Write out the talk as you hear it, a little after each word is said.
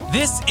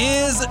This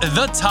is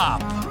The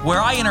Top, where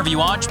I interview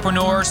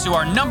entrepreneurs who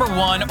are number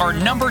one or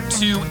number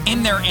two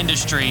in their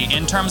industry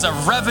in terms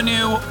of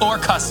revenue or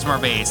customer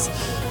base.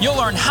 You'll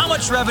learn how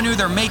much revenue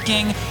they're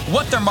making,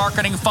 what their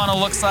marketing funnel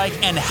looks like,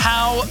 and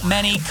how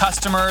many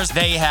customers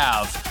they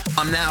have.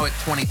 I'm now at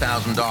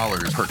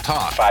 $20,000 per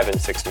talk. 5 and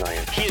 6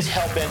 million. He is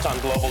hell-bent on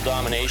global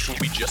domination.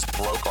 We just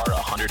broke our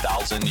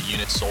 100,000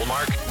 units sold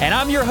mark. And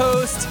I'm your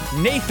host,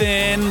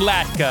 Nathan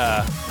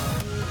Latka.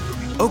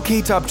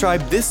 Okay, Top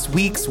Tribe, this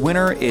week's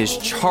winner is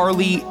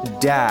Charlie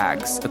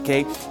Daggs,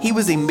 okay? He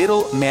was a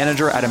middle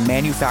manager at a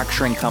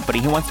manufacturing company.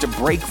 He wants to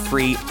break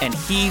free, and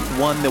he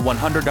won the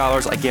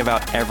 $100 I give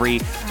out every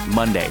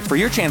Monday. For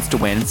your chance to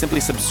win, simply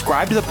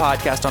subscribe to the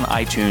podcast on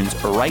iTunes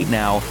right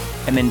now,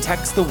 and then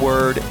text the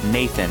word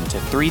Nathan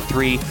to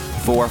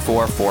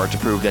 33444 to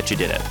prove that you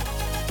did it.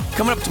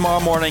 Coming up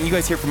tomorrow morning, you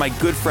guys hear from my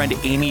good friend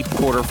Amy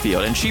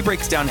Porterfield, and she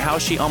breaks down how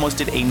she almost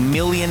did $1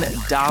 million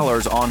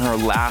on her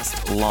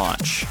last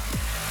launch.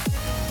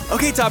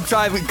 Okay, Top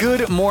Tribe,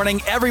 good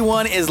morning.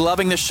 Everyone is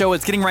loving the show.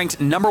 It's getting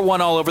ranked number one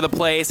all over the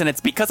place, and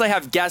it's because I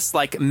have guests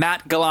like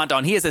Matt Gallant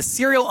on. He is a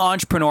serial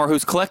entrepreneur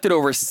who's collected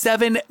over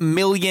 7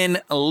 million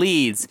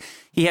leads.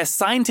 He has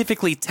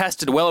scientifically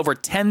tested well over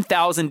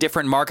 10,000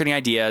 different marketing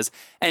ideas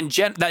and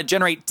that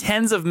generate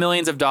tens of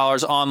millions of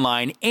dollars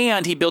online,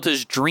 and he built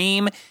his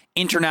dream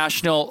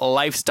international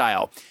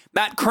lifestyle.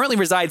 Matt currently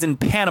resides in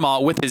Panama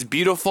with his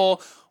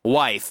beautiful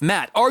wife.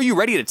 Matt, are you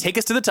ready to take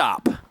us to the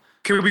top?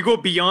 Can we go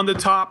beyond the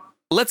top?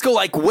 Let's go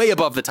like way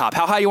above the top.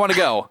 How high you want to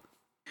go?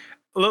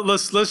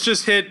 Let's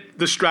just hit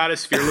the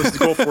stratosphere. Let's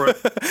go for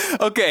it.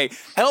 Okay.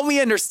 Help me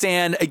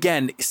understand.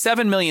 Again,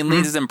 7 million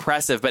leads is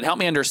impressive, but help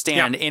me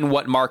understand in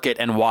what market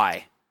and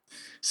why.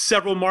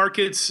 Several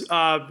markets.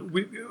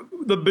 The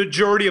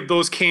majority of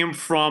those came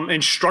from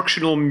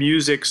instructional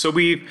music. So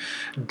we've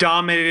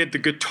dominated the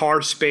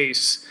guitar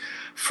space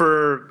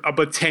for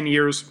about 10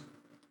 years.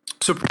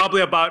 So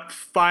probably about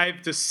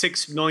 5 to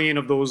 6 million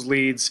of those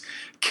leads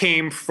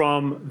came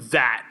from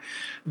that.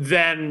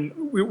 Then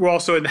we're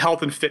also in the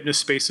health and fitness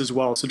space as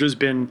well. So there's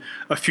been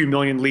a few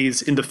million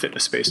leads in the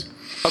fitness space.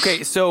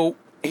 Okay, so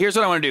here's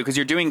what I want to do, because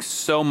you're doing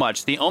so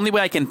much. The only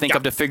way I can think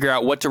of to figure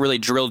out what to really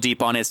drill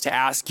deep on is to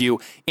ask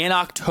you, in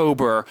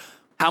October,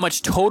 how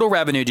much total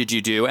revenue did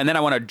you do? And then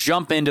I want to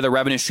jump into the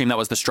revenue stream that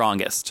was the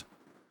strongest.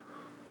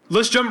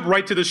 Let's jump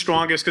right to the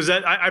strongest, because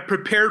I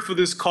prepared for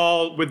this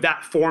call with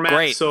that format.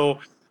 Great. So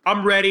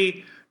I'm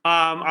ready.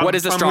 What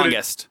is the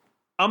strongest?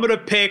 I'm going to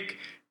pick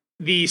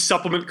the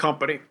supplement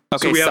company.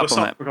 Okay, so we have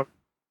supplement. A supplement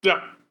company.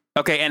 Yeah.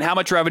 Okay, and how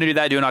much revenue did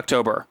that do in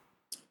October?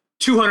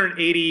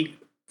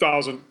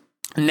 280,000.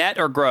 Net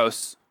or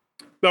gross?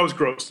 That was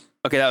gross.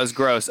 Okay, that was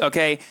gross.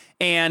 Okay,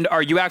 and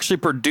are you actually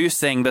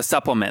producing the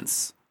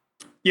supplements?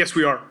 Yes,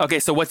 we are. Okay,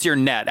 so what's your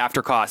net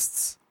after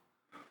costs?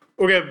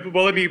 Okay,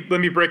 well let me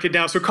break it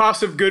down. So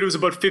cost of good was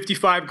about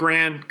 55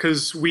 grand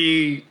because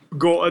we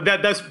go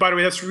that's by the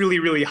way that's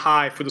really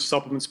high for the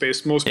supplement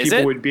space. Most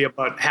people would be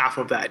about half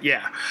of that.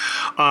 Yeah.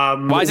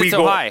 Why is it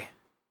so high?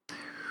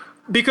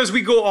 Because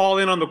we go all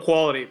in on the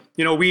quality.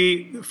 You know,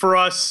 for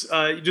us,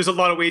 there's a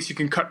lot of ways you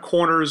can cut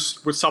corners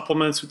with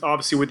supplements,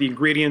 obviously with the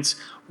ingredients.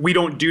 We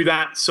don't do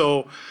that.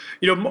 So,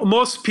 you know,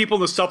 most people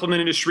in the supplement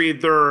industry,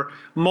 their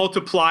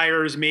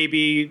multipliers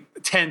maybe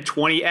 10,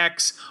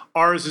 20x.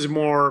 Ours is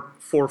more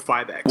 4 or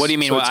 5x. What do you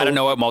mean? I don't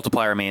know what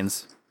multiplier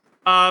means.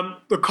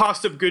 The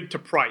cost of good to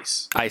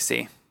price. I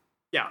see.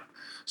 Yeah.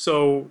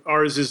 So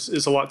ours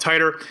is a lot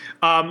tighter.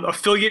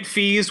 Affiliate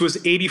fees was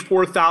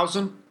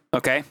 84,000.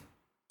 Okay.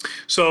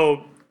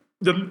 So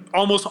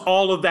almost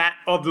all of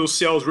those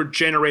sales were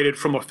generated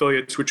from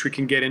affiliates, which we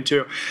can get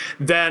into.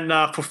 Then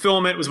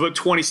fulfillment was about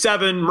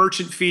 27,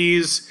 merchant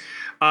fees.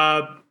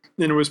 Then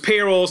there was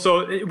payroll.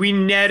 So we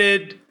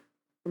netted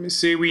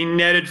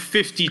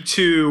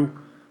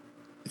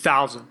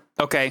 52,000.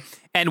 Okay.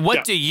 And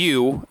what do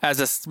you, as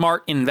a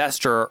smart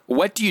investor,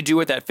 what do you do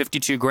with that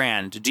 52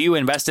 grand? Do you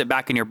invest it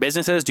back in your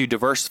businesses? Do you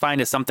diversify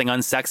into something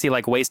unsexy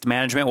like waste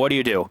management? What do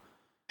you do?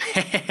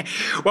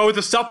 Well, with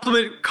the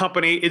supplement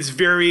company, it's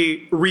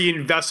very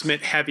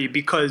reinvestment heavy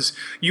because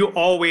you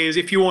always,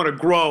 if you want to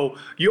grow,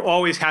 you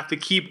always have to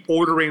keep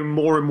ordering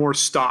more and more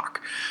stock.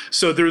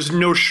 So there's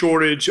no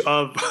shortage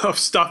of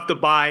stuff to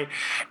buy.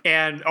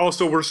 And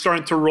also we're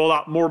starting to roll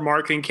out more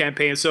marketing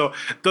campaigns. So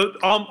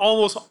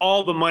almost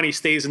all the money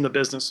stays in the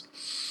business.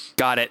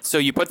 Got it. So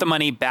you put the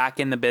money back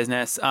in the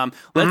business.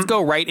 Let's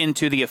go right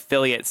into the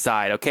affiliate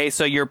side. Okay.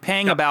 So you're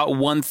paying about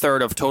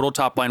 1/3 of total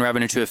top line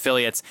revenue to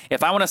affiliates.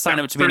 If I want to sign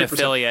up to be 30%. An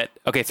affiliate,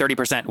 okay,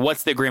 30%.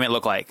 What's the agreement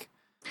look like?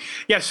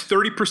 Yes,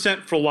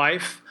 30% for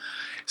life.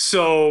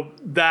 So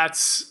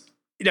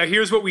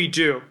here's what we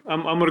do.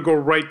 I'm going to go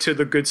right to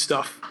the good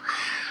stuff.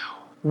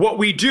 What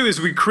we do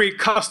is we create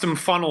custom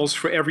funnels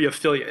for every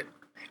affiliate,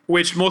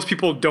 which most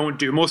people don't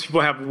do. Most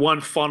people have one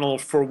funnel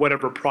for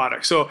whatever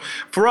product. So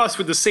for us,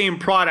 with the same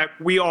product,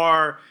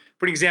 for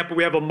example,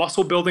 we have a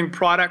muscle building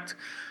product,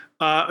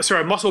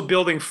 muscle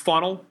building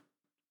funnel.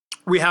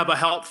 We have a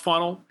health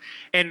funnel,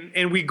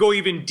 and we go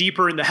even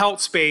deeper in the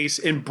health space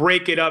and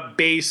break it up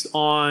based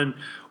on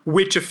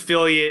which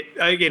affiliate,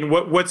 again,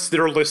 what's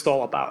their list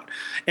all about.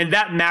 And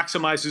that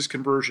maximizes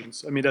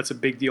conversions. I mean, that's a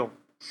big deal.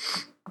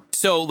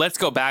 So let's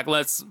go back.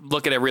 Let's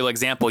look at a real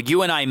example.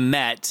 You and I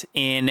met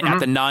at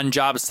the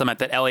non-job summit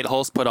that Elliot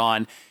Hulse put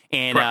on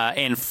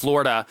in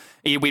Florida.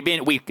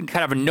 We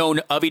kind of known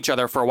of each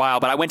other for a while,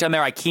 but I went down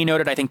there. I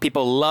keynoted. I think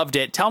people loved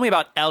it. Tell me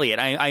about Elliot.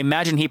 I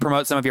imagine he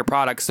promotes some of your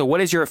products. So what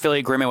does your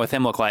affiliate agreement with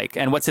him look like,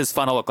 and what's his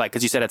funnel look like?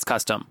 Because you said it's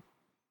custom.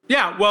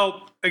 Yeah,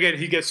 well, again,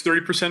 he gets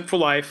 30% for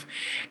life.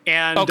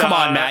 And oh, come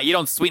on, Matt. You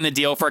don't sweeten the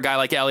deal for a guy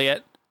like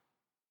Elliot.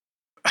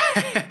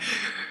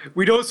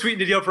 We don't sweeten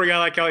the deal for a guy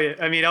like Elliot.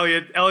 I mean,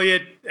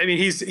 Elliot. I mean,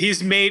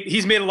 he's made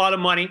a lot of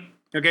money.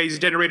 Okay, he's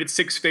generated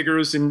 6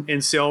 figures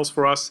in sales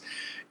for us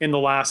in the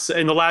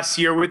last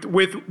year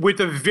with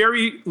a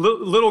very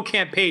little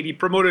campaign. He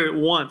promoted it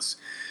once,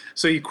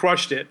 so he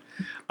crushed it.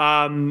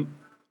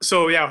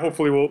 So yeah,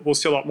 hopefully we'll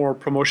see a lot more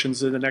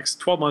promotions in the next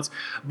 12 months.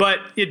 But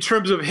in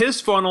terms of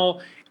his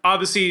funnel,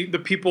 obviously the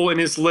people in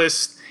his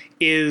list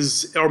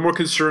are more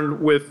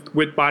concerned with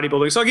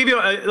bodybuilding. So I'll give you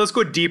let's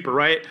go deeper,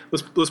 right?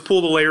 Let's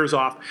pull the layers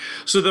off.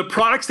 So the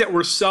products that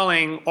we're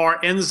selling are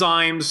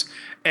enzymes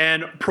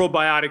and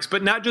probiotics,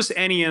 but not just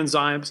any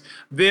enzymes.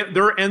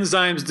 They're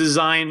enzymes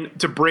designed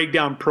to break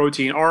down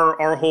protein.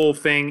 Our whole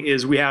thing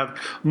is we have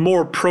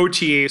more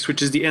protease,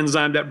 which is the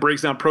enzyme that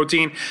breaks down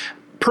protein,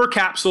 per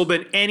capsule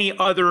than any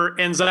other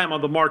enzyme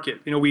on the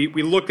market. You know, we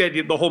looked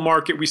at the whole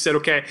market. We said,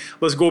 okay,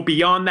 let's go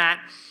beyond that,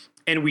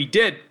 and we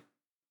did.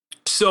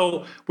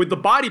 So with the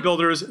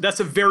bodybuilders, that's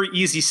a very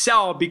easy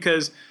sell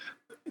because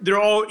they're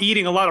all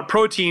eating a lot of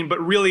protein, but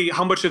really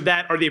how much of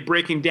that are they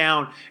breaking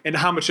down and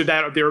how much of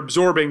that are they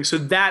absorbing? So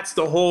that's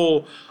the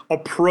whole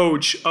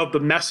approach of the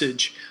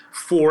message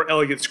for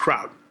Elliot's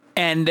crowd.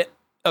 And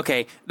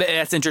okay,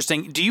 that's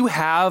interesting. Do you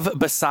have,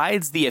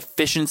 besides the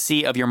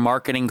efficiency of your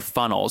marketing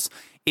funnels,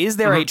 is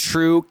there a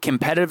true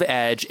competitive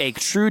edge, a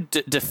true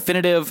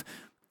definitive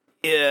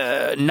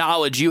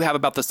knowledge you have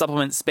about the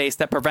supplement space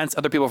that prevents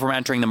other people from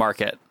entering the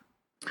market?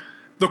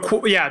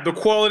 The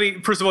quality,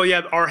 first of all,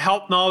 our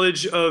health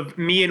knowledge of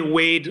me and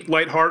Wade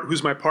Lightheart,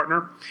 who's my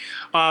partner,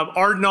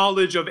 our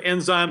knowledge of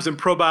enzymes and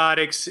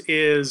probiotics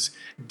is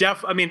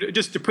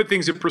just to put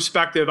things in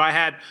perspective,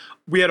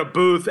 we had a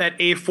booth at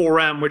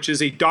A4M, which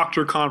is a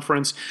doctor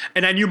conference,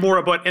 and I knew more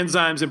about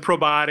enzymes and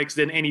probiotics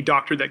than any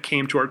doctor that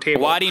came to our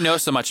table. Why do you know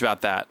so much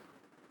about that?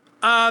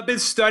 I've been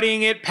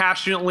studying it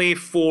passionately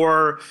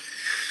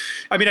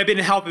I've been in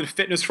health and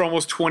fitness for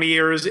almost 20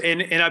 years,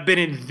 and I've been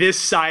in this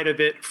side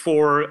of it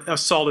for a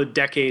solid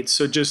decade.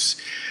 So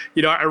just,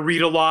 I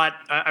read a lot.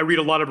 I read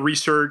a lot of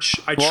research.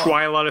 I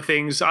try a lot of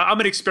things. I'm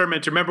an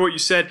experimenter. Remember what you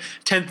said,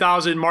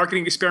 10,000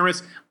 marketing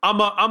experiments?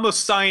 I'm a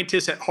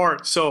scientist at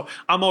heart, so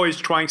I'm always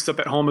trying stuff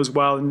at home as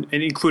well, and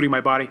including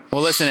my body.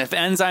 Well, listen, if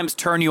enzymes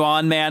turn you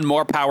on, man,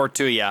 more power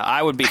to you.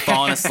 I would be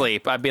falling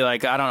asleep. I'd be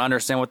like, I don't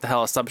understand what the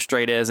hell a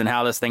substrate is and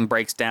how this thing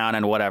breaks down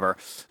and whatever.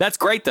 That's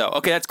great, though.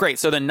 Okay, that's great.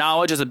 So the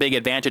knowledge is a big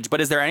advantage, but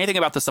is there anything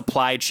about the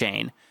supply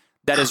chain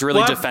that is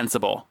really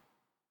defensible?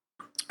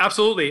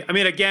 Absolutely. I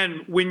mean,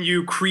 again, when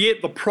you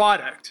create the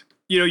product,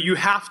 you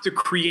have to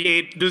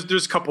create,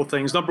 there's a couple of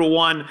things. Number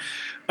one,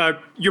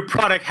 your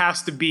product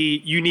has to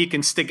be unique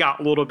and stick out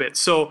a little bit.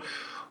 So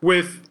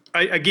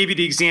I gave you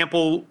the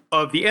example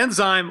of the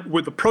enzyme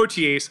with the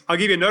protease. I'll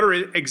give you another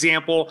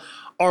example.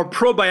 Our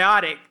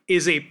probiotic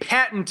is a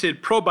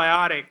patented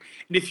probiotic.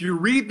 And if you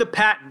read the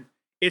patent,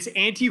 it's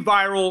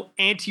antiviral,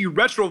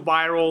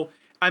 antiretroviral.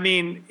 I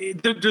mean,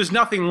 there's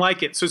nothing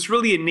like it. So it's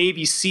really a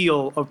Navy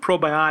SEAL of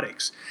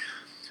probiotics.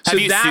 Have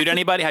you sued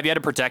anybody? Have you had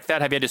to protect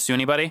that? Have you had to sue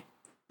anybody?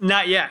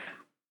 Not yet.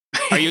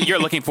 You're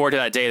looking forward to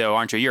that day, though,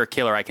 aren't you? You're a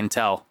killer, I can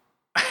tell.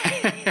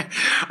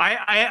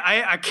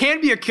 I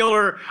can be a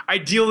killer.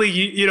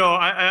 Ideally,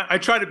 I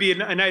try to be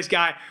a nice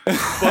guy,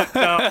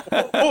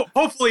 but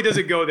hopefully it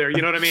doesn't go there.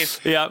 You know what I mean?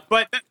 Yeah.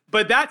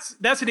 But that's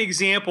an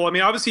example. I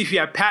mean, obviously, if you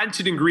have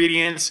patented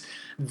ingredients,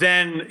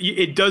 then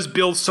it does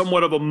build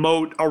somewhat of a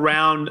moat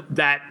around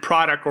that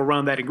product or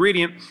around that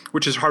ingredient,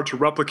 which is hard to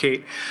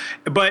replicate.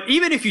 But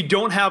even if you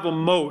don't have a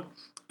moat,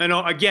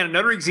 again,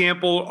 another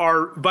example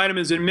are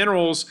vitamins and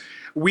minerals.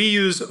 We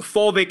use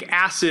fulvic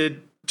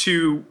acid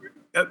to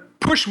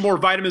push more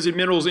vitamins and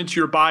minerals into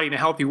your body in a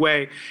healthy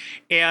way.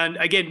 And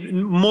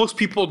again, most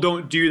people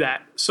don't do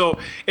that. So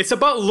it's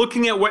about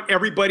looking at what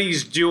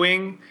everybody's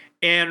doing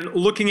and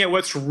looking at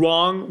what's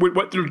wrong with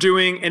what they're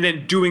doing and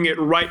then doing it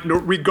right,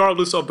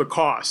 regardless of the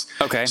cost.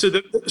 Okay. So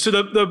the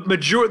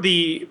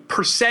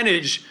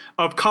percentage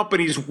of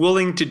companies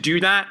willing to do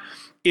that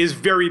is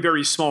very,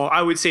 very small.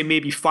 I would say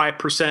maybe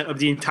 5% of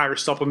the entire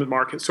supplement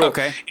market. So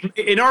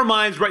in our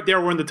minds, right there,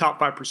 we're in the top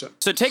 5%.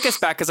 So take us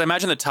back, because I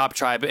imagine the Top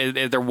Tribe,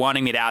 they're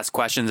wanting me to ask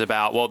questions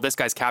about, well, this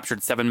guy's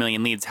captured 7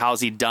 million leads.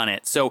 How's he done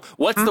it? So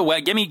what's the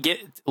way?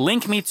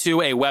 Link me to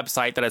a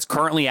website that is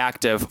currently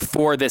active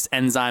for this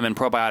enzyme and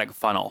probiotic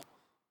funnel.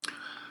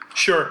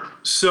 Sure.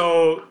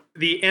 So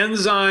the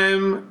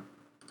enzyme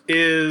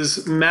is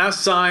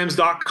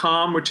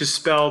masszymes.com, which is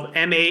spelled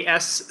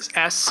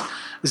MASSZYMES.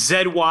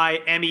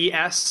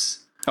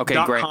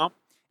 Okay, great.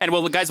 And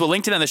guys, we'll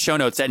link to it in the show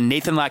notes at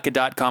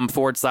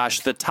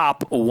nathanlatka.com/the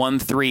top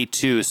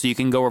 132. So you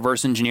can go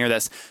reverse engineer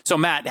this. So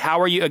Matt,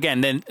 how are you? Again,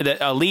 then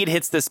a lead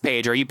hits this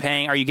page. Are you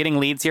getting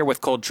leads here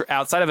with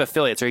outside of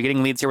affiliates? Are you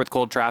getting leads here with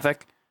cold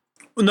traffic?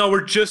 No,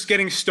 we're just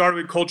getting started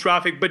with cold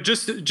traffic, but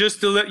just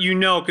to let you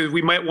know, because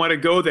we might want to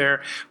go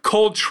there,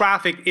 cold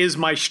traffic is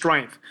my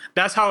strength.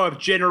 That's how I've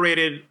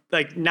generated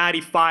like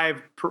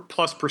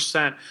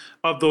 95+%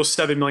 of those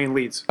 7 million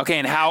leads. Okay,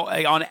 and how,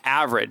 on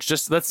average,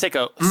 just let's take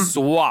a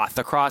swath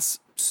across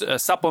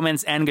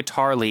supplements and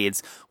guitar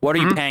leads. What are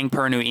you paying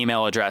per new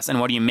email address, and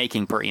what are you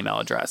making per email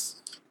address?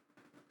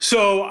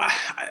 So,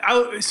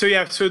 it's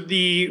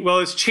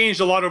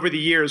changed a lot over the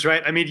years,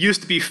 right? I mean, it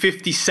used to be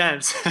 50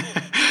 cents,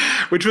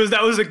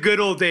 that was the good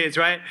old days,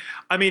 right?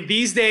 I mean,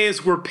 these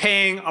days we're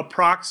paying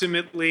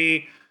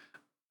approximately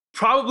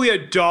probably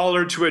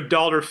 $1 to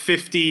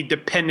 $1.50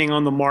 depending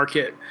on the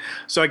market.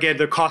 So again,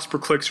 the cost per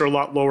clicks are a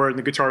lot lower in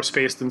the guitar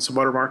space than some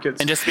other markets.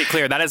 And just to be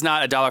clear, that is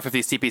not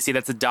 $1.50 CPC.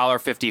 That's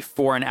 $1.50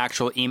 for an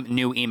actual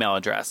new email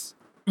address.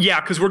 Yeah,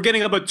 because we're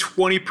getting about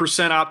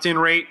 20% opt-in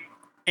rate,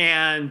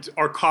 and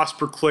our cost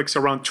per click's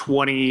around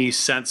 20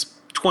 cents.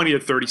 20 to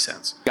 30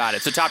 cents. Got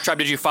it. So Top Tribe,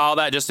 did you follow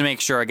that? Just to make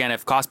sure, again,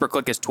 if cost per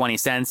click is 20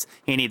 cents,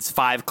 he needs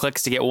 5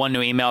 clicks to get 1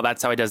 new email.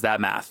 That's how he does that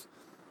math.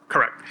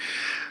 Correct.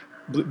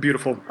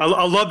 Beautiful. I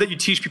love that you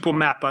teach people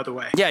math, by the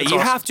way. Yeah, That's you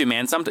awesome. have to,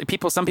 man. Some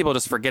people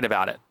just forget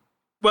about it.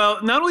 Well,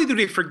 not only do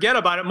they forget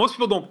about it, most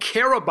people don't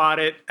care about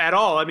it at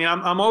all. I mean,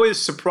 I'm always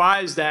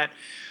surprised at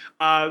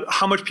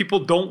how much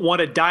people don't want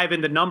to dive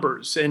into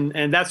numbers,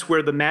 and that's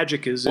where the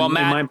magic is. Well, in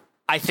Matt, my...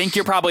 I think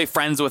you're probably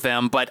friends with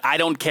him, but I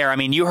don't care. I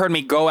mean, you heard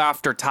me go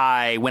after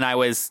Ty when I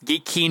was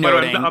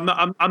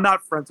keynoting. I'm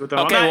not friends with him.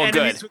 Okay, I'm not well,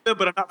 enemies good. with him,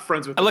 but I'm not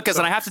friends with him. Look, and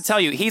I have to tell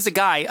you, he's a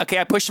guy. Okay,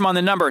 I pushed him on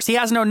the numbers. He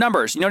has no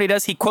numbers. You know what he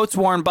does? He quotes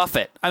Warren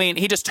Buffett. I mean,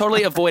 he just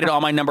totally avoided all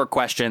my number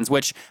questions,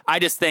 which I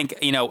just think,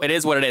 it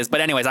is what it is.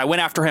 But anyways, I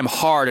went after him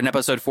hard in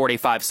episode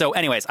 45. So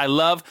anyways, I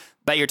love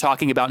that you're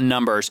talking about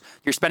numbers.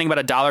 You're spending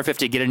about $1.50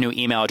 to get a new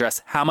email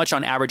address. How much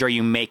on average are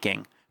you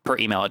making per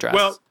email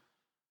address?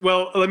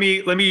 Well, let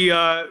me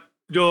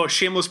do a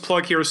shameless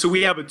plug here. So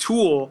we have a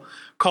tool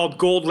called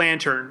Gold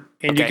Lantern,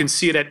 and you can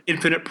see it at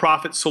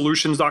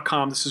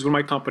infiniteprofitsolutions.com. This is one of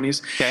my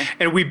companies. Okay.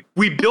 And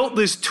we built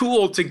this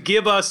tool to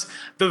give us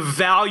the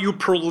value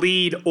per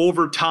lead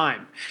over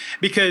time.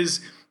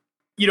 Because,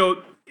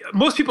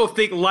 most people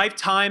think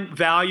lifetime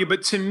value,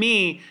 but to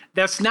me,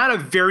 that's not a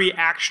very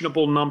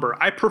actionable number.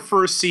 I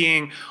prefer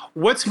seeing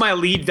what's my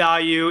lead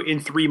value in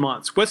 3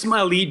 months? What's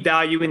my lead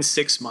value in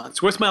 6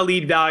 months? What's my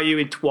lead value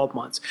in 12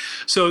 months?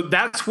 So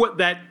that's what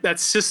that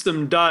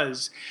system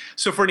does.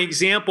 So for an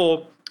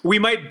example, we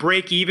might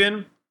break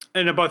even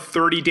in about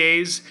 30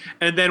 days,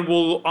 and then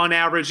we'll, on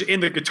average, in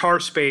the guitar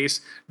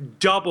space,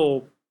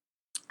 double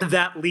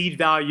that lead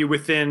value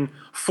within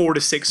 4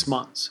 to 6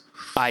 months.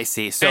 I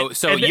see. So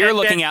you're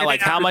looking at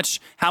like how much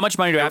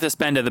money do I have to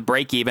spend to the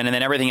break even, and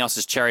then everything else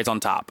is cherries on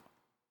top.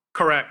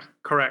 Correct.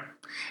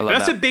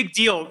 That's a big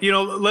deal.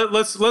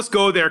 Let's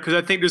go there, because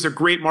I think there's a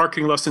great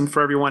marketing lesson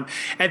for everyone.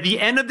 At the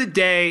end of the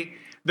day,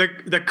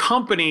 the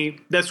company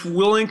that's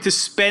willing to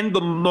spend the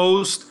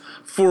most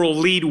for a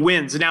lead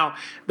wins. Now,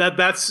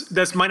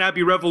 that's might not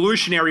be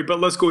revolutionary,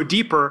 but let's go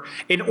deeper.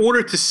 In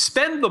order to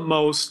spend the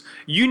most,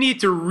 you need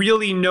to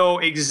really know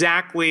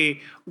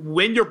exactly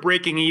when you're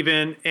breaking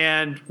even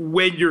and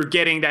when you're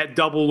getting that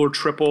double or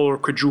triple or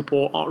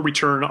quadruple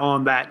return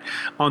on that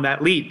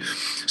lead.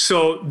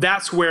 So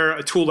that's where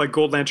a tool like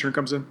Gold Lantern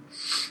comes in.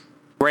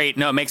 Great.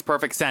 No, it makes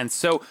perfect sense.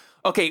 So,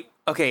 okay,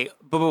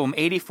 boom,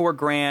 84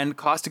 grand,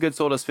 cost of goods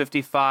sold is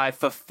 55,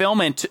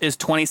 fulfillment is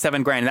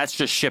 27 grand. That's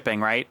just shipping,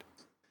 right?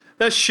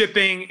 That's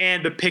shipping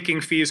and the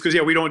picking fees, because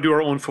we don't do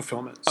our own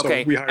fulfillment. So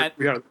okay. we hire.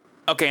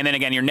 Okay, and then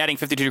again, you're netting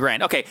 52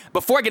 grand. Okay,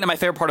 before I get to my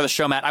favorite part of the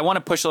show, Matt, I want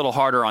to push a little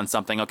harder on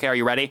something. Okay, are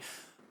you ready?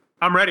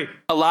 I'm ready.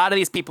 A lot of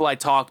these people I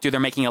talk to, they're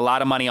making a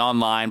lot of money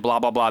online, blah,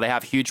 blah, blah. They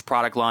have huge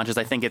product launches.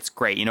 I think it's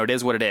great. It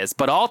is what it is.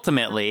 But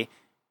ultimately,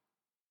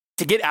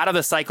 to get out of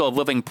the cycle of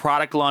living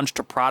product launch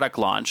to product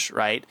launch,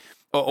 right?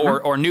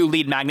 Or new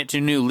lead magnet to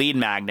new lead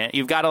magnet,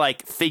 you've got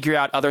to figure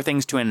out other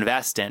things to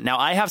invest in. Now,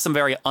 I have some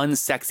very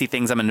unsexy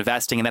things I'm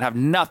investing in that have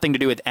nothing to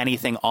do with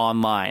anything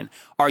online.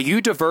 Are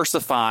you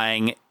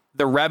diversifying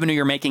the revenue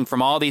you're making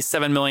from all these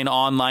 7 million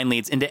online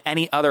leads into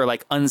any other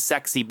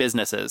unsexy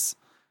businesses?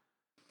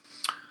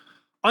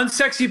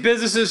 Unsexy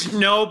businesses,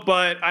 no,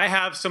 but I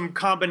have some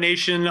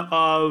combination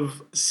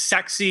of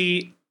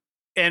sexy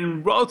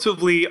and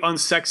relatively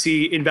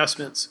unsexy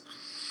investments.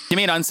 Give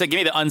me the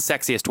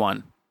unsexiest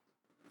one.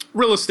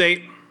 Real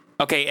estate.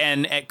 Okay,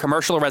 and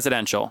commercial or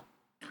residential?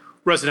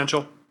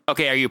 Residential.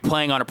 Okay, are you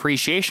playing on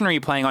appreciation or are you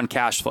playing on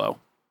cash flow?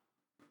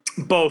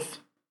 Both.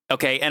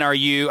 Okay, and are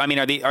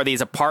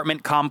these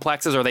apartment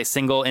complexes or are they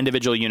single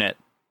individual unit?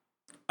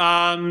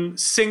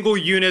 Single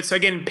units.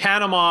 Again,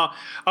 Panama,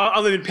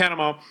 I live in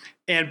Panama,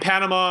 and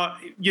Panama,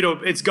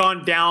 it's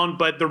gone down,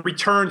 but the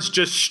returns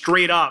just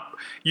straight up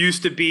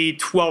used to be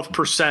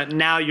 12%.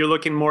 Now you're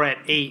looking more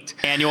at 8%.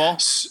 Annual?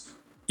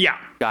 Yeah.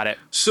 Got it.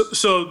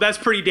 So that's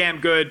pretty damn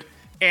good.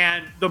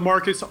 And the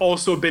market's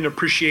also been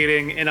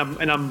appreciating, and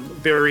I'm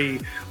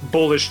very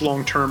bullish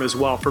long term as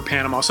well for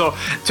Panama. So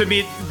to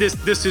me,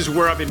 this is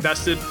where I've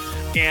invested,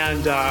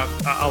 and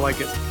I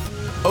like it.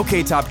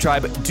 Okay, Top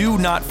Tribe, do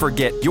not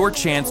forget your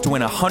chance to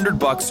win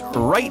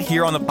 $100 right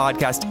here on the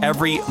podcast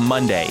every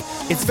Monday.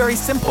 It's very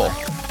simple.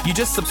 You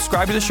just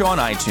subscribe to the show on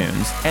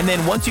iTunes, and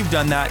then once you've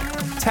done that,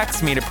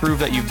 text me to prove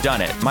that you've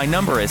done it. My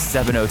number is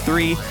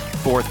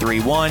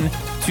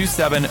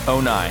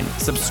 703-431-2709.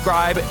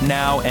 Subscribe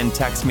now and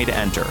text me to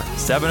enter.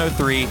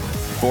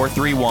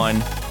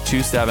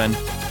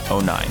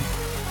 703-431-2709.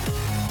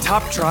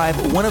 Top Tribe,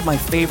 one of my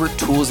favorite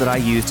tools that I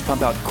use to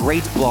pump out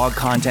great blog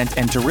content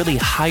and to really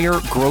hire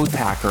growth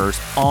hackers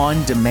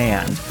on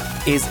demand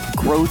is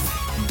Growth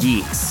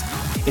Geeks.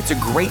 It's a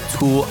great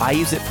tool. I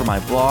use it for my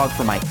blog,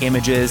 for my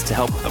images, to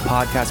help with the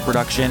podcast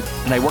production,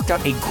 and I worked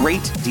out a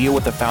great deal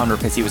with the founder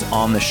because he was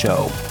on the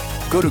show.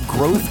 Go to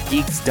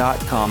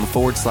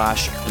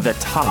growthgeeks.com/the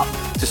top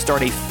to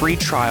start a free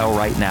trial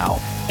right now.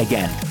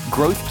 Again,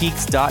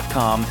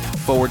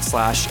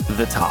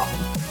 growthgeeks.com/the top.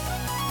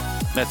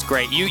 That's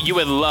great. You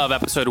would love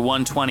episode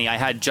 120. I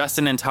had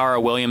Justin and Tara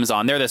Williams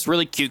on. They're this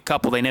really cute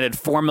couple. They netted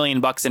 $4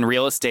 million in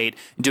real estate,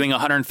 doing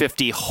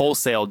 150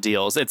 wholesale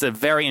deals. It's a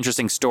very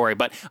interesting story,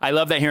 but I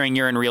love that hearing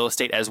you're in real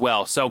estate as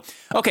well. So,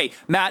 okay,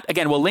 Matt,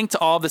 again, we'll link to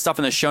all of this stuff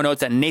in the show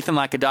notes at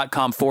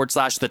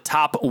nathanlatka.com/the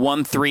top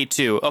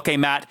 132. Okay,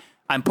 Matt,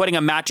 I'm putting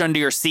a match under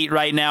your seat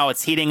right now.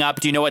 It's heating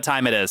up. Do you know what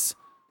time it is?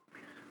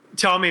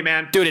 Tell me,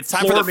 man. Dude, it's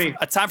time for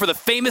the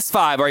famous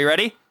five. Are you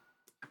ready?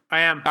 I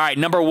am. All right,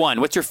 number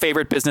one. What's your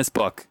favorite business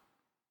book?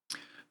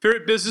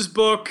 Favorite business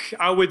book,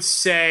 I would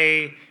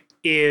say,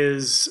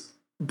 is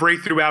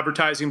Breakthrough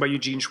Advertising by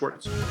Eugene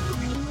Schwartz.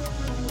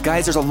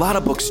 Guys, there's a lot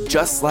of books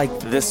just like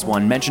this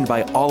one mentioned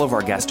by all of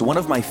our guests. One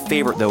of my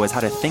favorite, though, is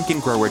How to Think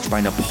and Grow Rich by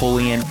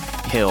Napoleon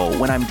Hill.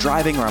 When I'm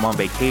driving or I'm on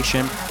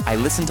vacation, I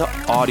listen to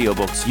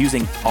audiobooks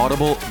using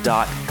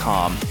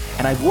audible.com,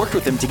 and I've worked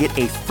with them to get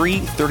a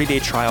free 30-day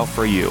trial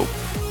for you.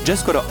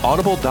 Just go to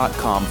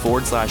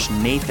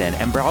audible.com/Nathan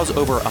and browse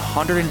over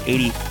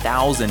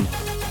 180,000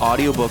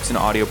 audiobooks and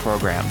audio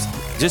programs.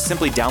 Just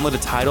simply download a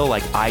title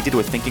like I did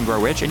with Think and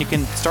Grow Rich, and you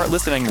can start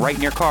listening right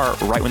in your car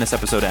right when this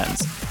episode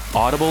ends.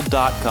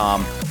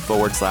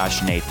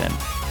 Audible.com/Nathan.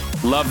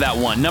 Love that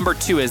one. Number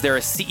two, is there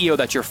a CEO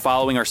that you're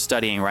following or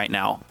studying right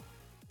now?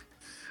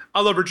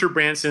 I love Richard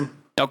Branson.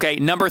 Okay.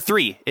 Number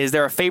three, is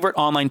there a favorite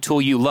online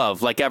tool you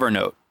love, like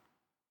Evernote?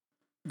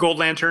 Gold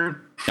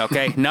Lantern.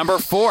 Okay. Number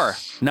four,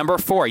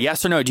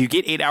 yes or no? Do you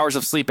get 8 hours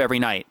of sleep every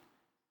night?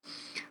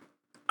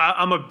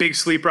 I'm a big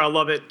sleeper. I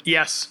love it.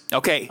 Yes.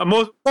 Okay.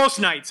 Most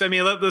nights. I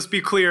mean, let's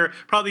be clear.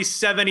 Probably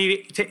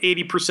 70 to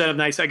 80% of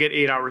nights I get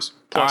 8 hours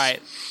plus. All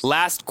right.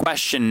 Last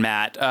question,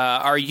 Matt. How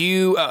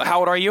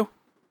old are you?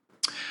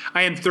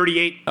 I am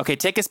 38. Okay.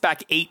 Take us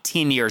back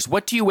 18 years.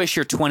 What do you wish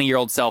your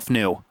 20-year-old self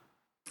knew?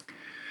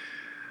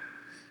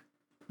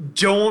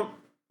 Don't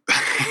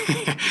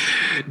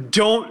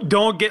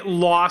get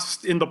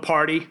lost in the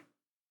party,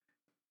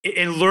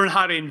 and learn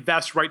how to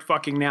invest right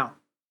fucking now.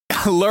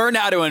 Learn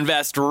how to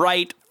invest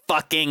right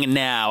fucking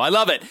now. I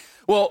love it.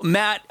 Well,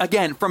 Matt,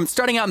 again, from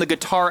starting out in the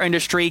guitar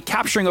industry,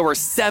 capturing over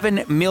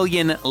 7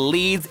 million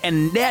leads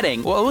and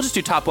netting, well, we'll just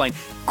do top line,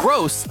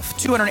 gross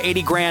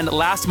 $280,000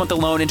 last month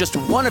alone in just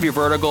one of your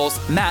verticals.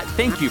 Matt,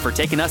 thank you for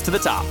taking us to the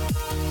top.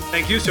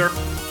 Thank you, sir.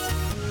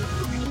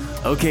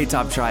 Okay,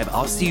 Top Tribe,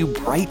 I'll see you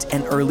bright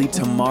and early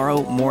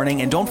tomorrow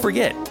morning. And don't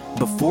forget,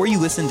 before you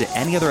listen to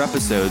any other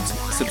episodes,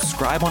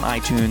 subscribe on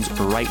iTunes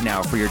right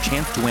now for your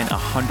chance to win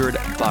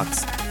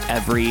 $100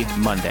 every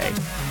Monday.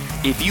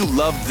 If you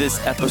loved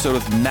this episode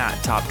with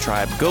Matt, Top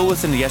Tribe, go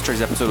listen to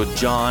yesterday's episode with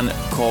John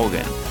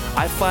Colgan.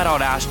 I flat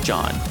out asked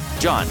John,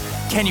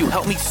 can you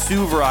help me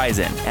sue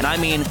Verizon? And I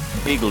mean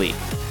big league.